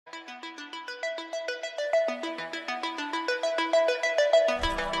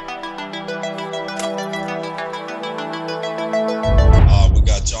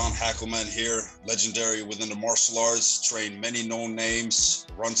Hackleman here, legendary within the martial arts, trained many known names,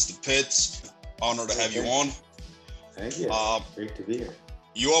 runs the pits. Honor to have you on. Thank you. Great to be here.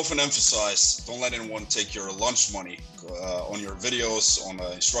 You often emphasize, don't let anyone take your lunch money on your videos, on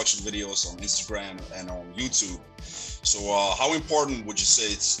instruction videos, on Instagram and on YouTube. So how important would you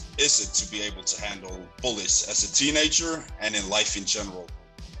say is it to be able to handle bullies as a teenager and in life in general?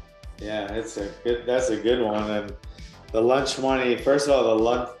 Yeah, that's a good one. And the lunch money, first of all,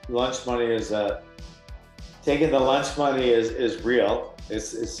 the lunch money is taking the lunch money is real.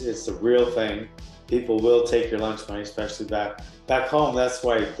 It's a real thing. People will take your lunch money, especially back home. That's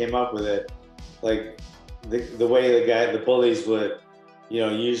why I came up with it. Like the way the bullies would,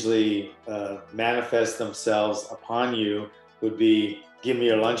 usually manifest themselves upon you would be, give me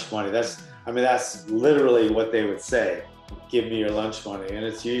your lunch money. That's literally what they would say. Give me your lunch money. And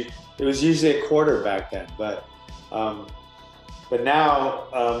it was usually a quarter back then, but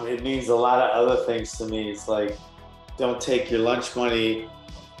now it means a lot of other things to me. It's like, don't take your lunch money.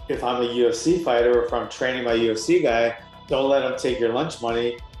 If I'm a UFC fighter or if I'm training my UFC guy, don't let them take your lunch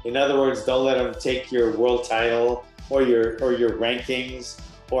money. In other words, don't let them take your world title or your rankings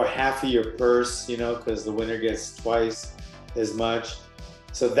or half of your purse, because the winner gets twice as much.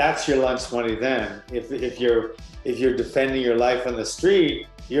 So that's your lunch money then. If you're defending your life on the street,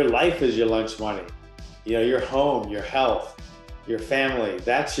 your life is your lunch money. Your home, your health, your family,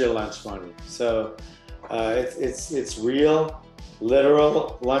 that's your lunch money. So it's real,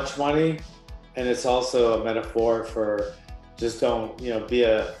 literal lunch money, and it's also a metaphor for just don't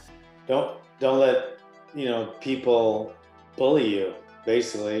let people bully you.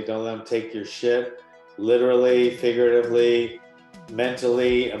 Basically, don't let them take your shit, literally, figuratively,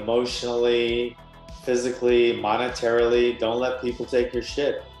 mentally, emotionally, physically, monetarily. Don't let people take your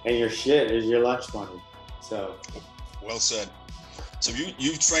shit, and your shit is your lunch money. So well said. So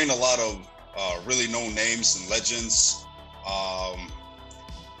you've trained a lot of really known names and legends.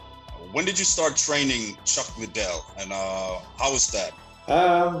 When did you start training Chuck Lidell, and how was that?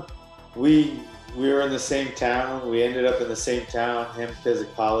 We were in the same town. We ended up in the same town, him because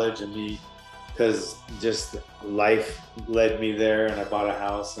of college and me because just life led me there, and I bought a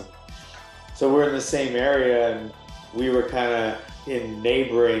house. And so we're in the same area, and we were kind of in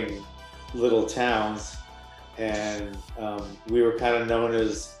neighboring little towns, and we were kind of known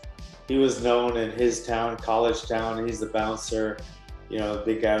as, he was known in his town, college town. He's the bouncer, the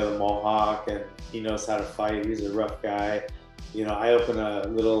big guy with a mohawk, and he knows how to fight. He's a rough guy. I opened a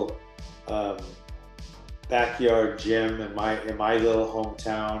little backyard gym in my little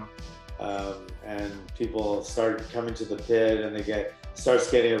hometown, and people started coming to the pit, and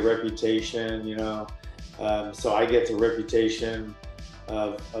starts getting a reputation, so I get the reputation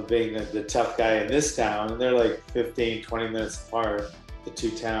of being the tough guy in this town, and they're like 15, 20 minutes apart, the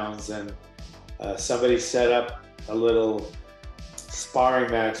two towns, and somebody set up a little sparring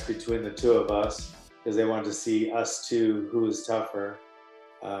match between the two of us because they wanted to see us two, who was tougher,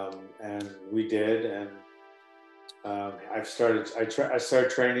 and we did, and I started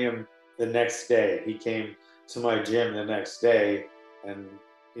training him the next day. He came to my gym the next day, and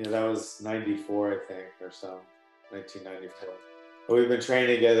that was 94, I think, or so, 1994. But we've been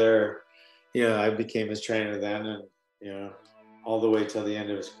training together. I became his trainer then, and all the way till the end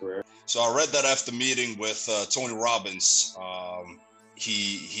of his career. So I read that after meeting with Tony Robbins,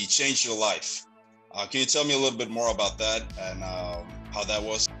 he changed your life. Can you tell me a little bit more about that and how that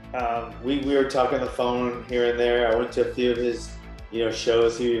was? We were talking on the phone here and there. I went to a few of his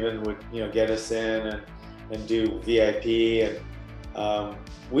shows. He even would get us in and do VIP, and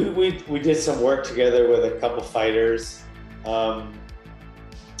we did some work together with a couple fighters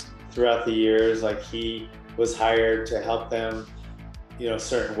throughout the years. Like, he was hired to help them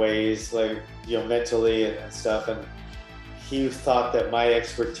certain ways, like mentally and stuff, and he thought that my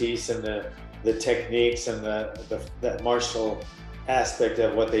expertise and the techniques and the martial aspect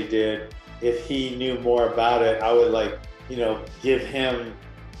of what they did, if he knew more about it, I would give him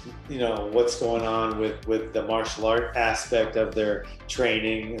what's going on with the martial art aspect of their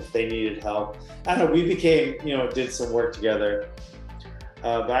training if they needed help. I don't know, we became did some work together,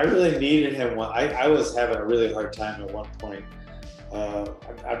 but I really needed him. I was having a really hard time at one point.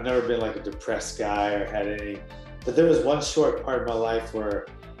 I've never been like a depressed guy or had any, but there was one short part of my life where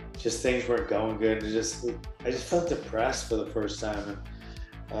just things weren't going good. I just felt depressed for the first time,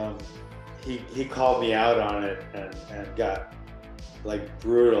 and he called me out on it and got like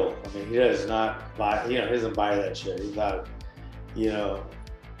brutal. I mean, he does not buy, he doesn't buy that shit. He thought,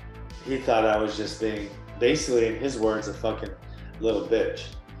 he thought I was just being, basically in his words, a fucking little bitch.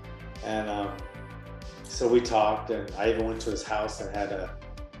 And so we talked, and I even went to his house and had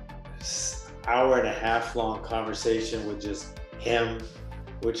hour and a half long conversation with just him,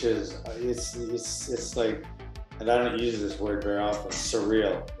 which is it's like, and I don't use this word very often,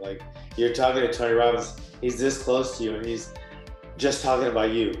 surreal. Like, you're talking to Tony Robbins, he's this close to you, and he's just talking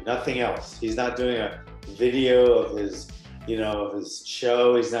about you, nothing else. He's not doing a video of his, of his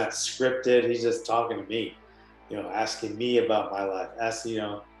show. He's not scripted. He's just talking to me, asking me about my life,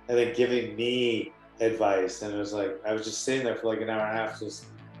 and then giving me advice. And it was like, I was just sitting there for like an hour and a half, just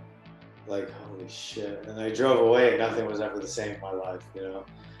like, holy shit. And I drove away, and nothing was ever the same in my life.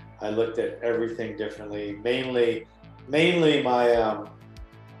 I looked at everything differently. Mainly my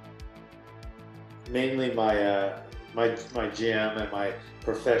gym and my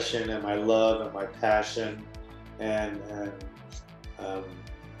profession and my love and my passion, and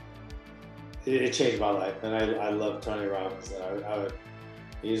it changed my life. And I love Tony Robbins. And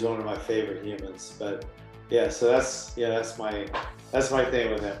he's one of my favorite humans. But yeah, so that's my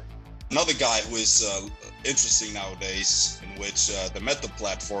thing with him. Another guy who is interesting nowadays, in which the Meta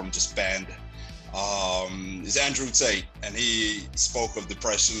platform just banned, is Andrew Tate, and he spoke of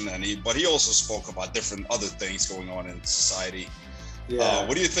depression, but he also spoke about different other things going on in society. Yeah.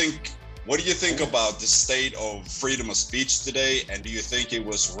 What do you think about the state of freedom of speech today? And do you think it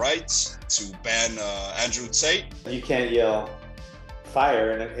was right to ban Andrew Tate? You can't yell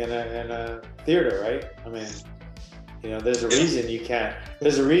fire in a theater, right? I mean, there's a reason you can't.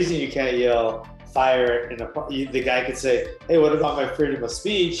 There's a reason you can't yell fire in the guy could say, "Hey, what about my freedom of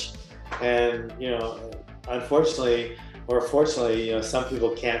speech?" And unfortunately or fortunately, some people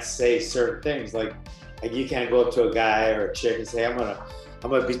can't say certain things. Like you can't go up to a guy or a chick and say, I'm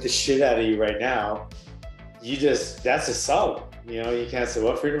gonna beat the shit out of you right now. That's assault. You can't say,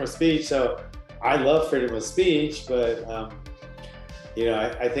 well, freedom of speech. So I love freedom of speech, but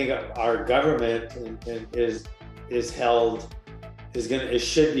I think our government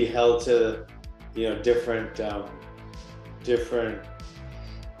should be held to different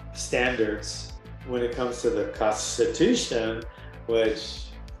standards when it comes to the Constitution, which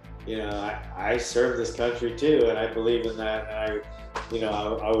I serve this country too, and I believe in that, and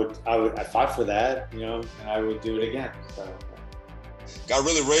I fought for that, and I would do it again. So. Got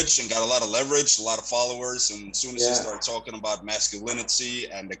really rich and got a lot of leverage, a lot of followers, and as soon as you start talking about masculinity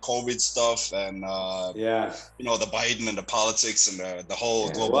and the COVID stuff and the Biden and the politics and the whole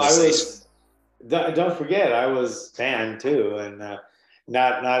globalization. Well, don't forget, I was banned too, and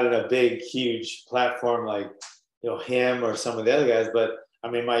not in a big, huge platform like him or some of the other guys, but I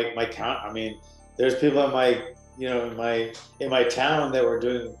mean my count. I mean, there's people in my town that were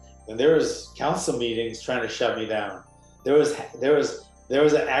doing, and there was council meetings trying to shut me down. There was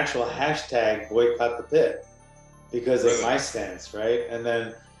an actual hashtag boycott the pit because of my stance, right? And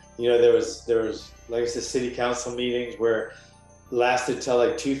then there was like I said, city council meetings where lasted till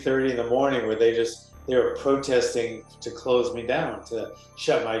like 2:30 in the morning, where they were protesting to close me down, to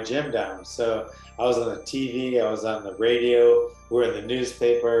shut my gym down. So I was on the TV, I was on the radio, we're in the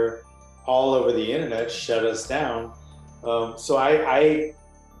newspaper, all over the internet, shut us down. So I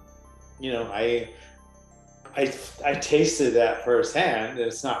tasted that firsthand.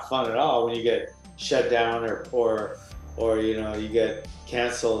 It's not fun at all when you get shut down or you get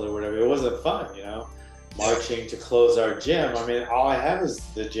canceled or whatever. It wasn't fun, marching to close our gym. I mean, all I have is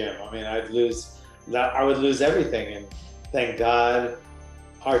the gym. I mean, I would lose everything. And thank God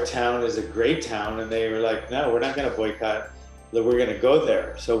our town is a great town, and they were like, no, we're not going to boycott. We're going to go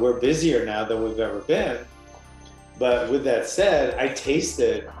there. So we're busier now than we've ever been. But with that said, I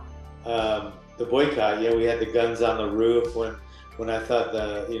tasted the boycott. We had the guns on the roof when I thought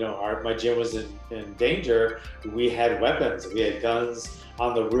my gym was in danger. We had weapons. We had guns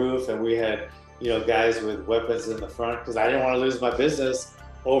on the roof, and we had guys with weapons in the front, because I didn't want to lose my business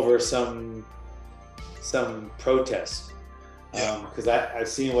over some protest. Because I've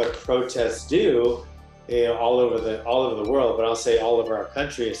seen what protests do, all over the world, but I'll say all over our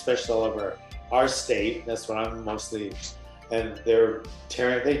country, especially all over our state. That's what I'm mostly. And they're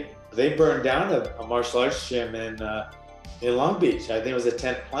tearing. They burned down a martial arts gym in Long Beach. I think it was a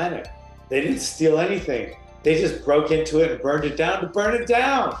 10th Planet. They didn't steal anything. They just broke into it and burned it down to burn it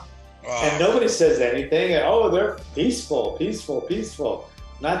down. Wow. And nobody says anything. Oh, they're peaceful.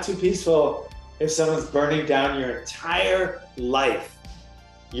 Not too peaceful if someone's burning down your entire life.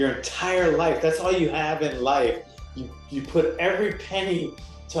 That's all you have in life. You put every penny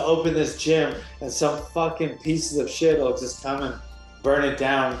to open this gym, and some fucking pieces of shit will just come and burn it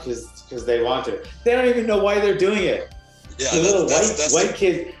down because they want to. They don't even know why they're doing it. Yeah, the little white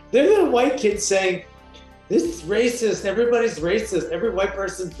kids. They're little white kids saying, "This is racist. Everybody's racist. Every white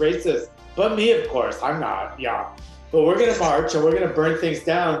person's racist, but me, of course. I'm not. Yeah, but we're gonna march and we're gonna burn things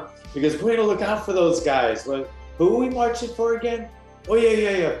down He goes, we're gonna look out for those guys. What, who are we marching for again? Oh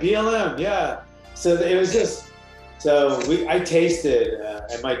yeah, BLM, yeah. So it was just, I tasted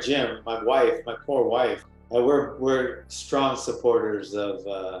at my gym, my poor wife, we're strong supporters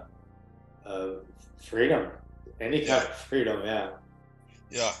of freedom, any kind of freedom, yeah.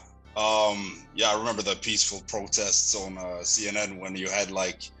 Yeah. I remember the peaceful protests on CNN when you had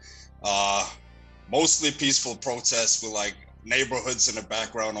like mostly peaceful protests with like neighborhoods in the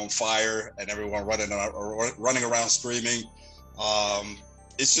background on fire and everyone running around screaming.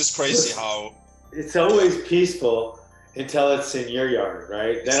 It's just crazy how it's always peaceful until it's in your yard,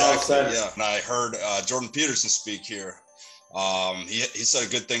 right? Then all of a sudden, yeah. And I heard Jordan Peterson speak here. He said a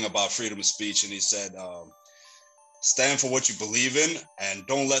good thing about freedom of speech, and he said, stand for what you believe in and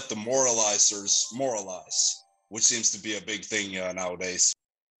don't let the moralizers moralize, which seems to be a big thing nowadays.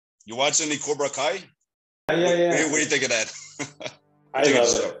 You watch any Cobra Kai? Yeah. What do you think of that? I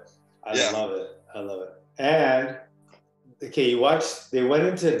love it. And okay, they went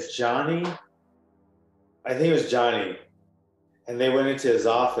into Johnny, I think it was Johnny, and they went into his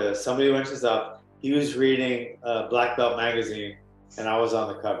office. Somebody went to his office. He was reading Black Belt magazine, and I was on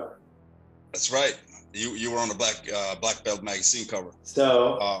the cover. That's right. You were on the Black Belt magazine cover.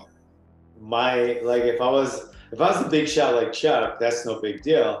 So if I was a big shot like Chuck, that's no big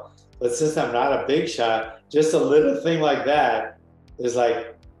deal. But since I'm not a big shot, just a little thing like that is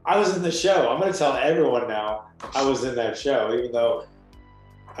like, I was in the show. I'm going to tell everyone now I was in that show, even though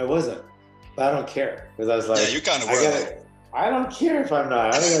I wasn't. But I don't care, because I was like, yeah, you kind of were. I don't care if I'm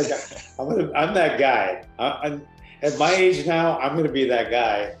not. I'm that guy. At my age now, I'm going to be that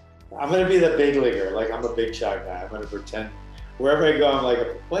guy. I'm going to be the big leaguer. Like, I'm a big shot guy. I'm going to pretend wherever I go, I'm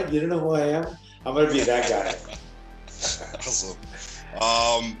like, what? You don't know who I am? I'm going to be that guy. Awesome.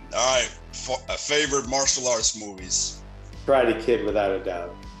 All right. Favorite martial arts movies? Karate Kid, without a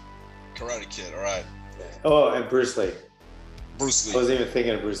doubt. Karate Kid. All right. Oh, and Bruce Lee. Bruce Lee. I wasn't even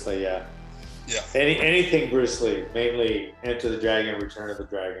thinking of Bruce Lee. Yeah. Yeah. Anything Bruce Lee, mainly Enter the Dragon, Return of the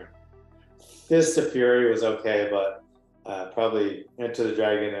Dragon. Fist of Fury was okay, but probably Enter the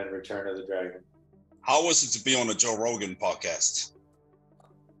Dragon and Return of the Dragon. How was it to be on the Joe Rogan podcast?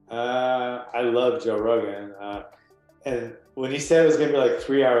 I love Joe Rogan. And when he said it was going to be like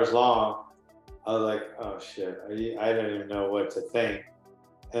 3 hours long, I was like, oh shit, I don't even know what to think.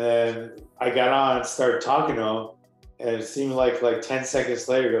 And then I got on and started talking to him, and it seemed like 10 seconds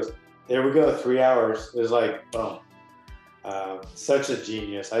later, he goes, there we go, 3 hours. It was like, boom. Such a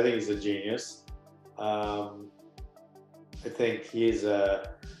genius. I think he's a genius. I think he's a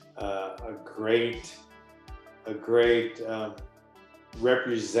great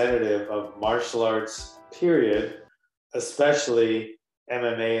representative of martial arts, period, especially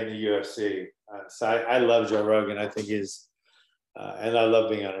MMA and the UFC. So I love Joe Rogan. I think and I love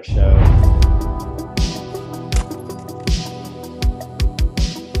being on a show.